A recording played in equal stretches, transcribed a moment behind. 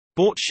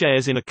Bought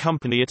shares in a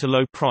company at a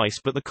low price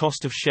but the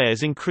cost of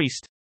shares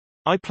increased.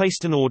 I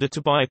placed an order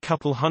to buy a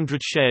couple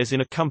hundred shares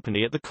in a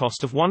company at the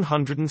cost of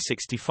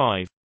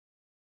 165.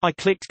 I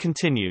clicked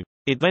continue.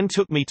 It then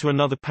took me to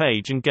another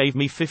page and gave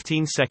me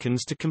 15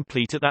 seconds to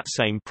complete at that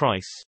same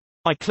price.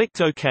 I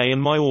clicked OK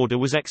and my order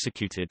was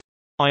executed.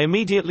 I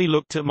immediately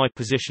looked at my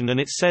position and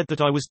it said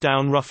that I was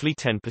down roughly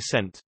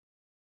 10%.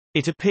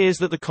 It appears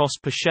that the cost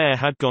per share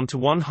had gone to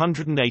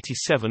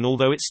 187,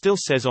 although it still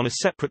says on a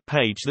separate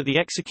page that the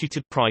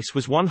executed price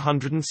was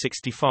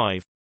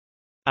 165.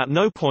 At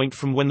no point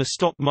from when the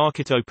stock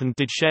market opened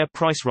did share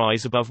price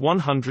rise above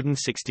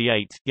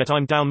 168, yet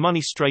I'm down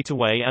money straight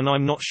away and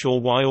I'm not sure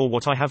why or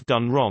what I have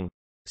done wrong.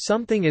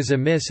 Something is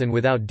amiss, and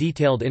without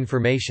detailed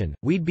information,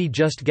 we'd be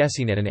just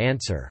guessing at an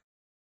answer.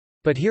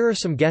 But here are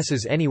some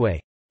guesses anyway.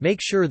 Make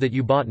sure that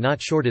you bought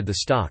not shorted the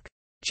stock.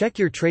 Check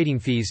your trading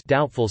fees,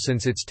 doubtful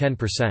since it's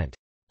 10%.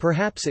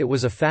 Perhaps it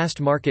was a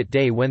fast market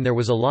day when there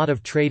was a lot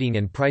of trading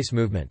and price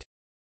movement.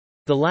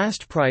 The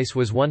last price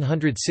was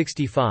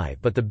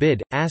 165 but the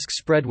bid-ask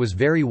spread was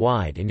very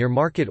wide and your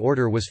market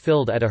order was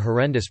filled at a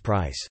horrendous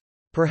price.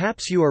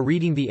 Perhaps you are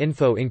reading the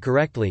info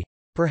incorrectly.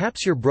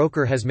 Perhaps your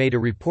broker has made a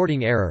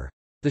reporting error.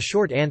 The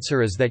short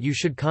answer is that you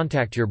should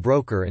contact your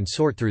broker and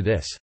sort through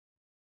this.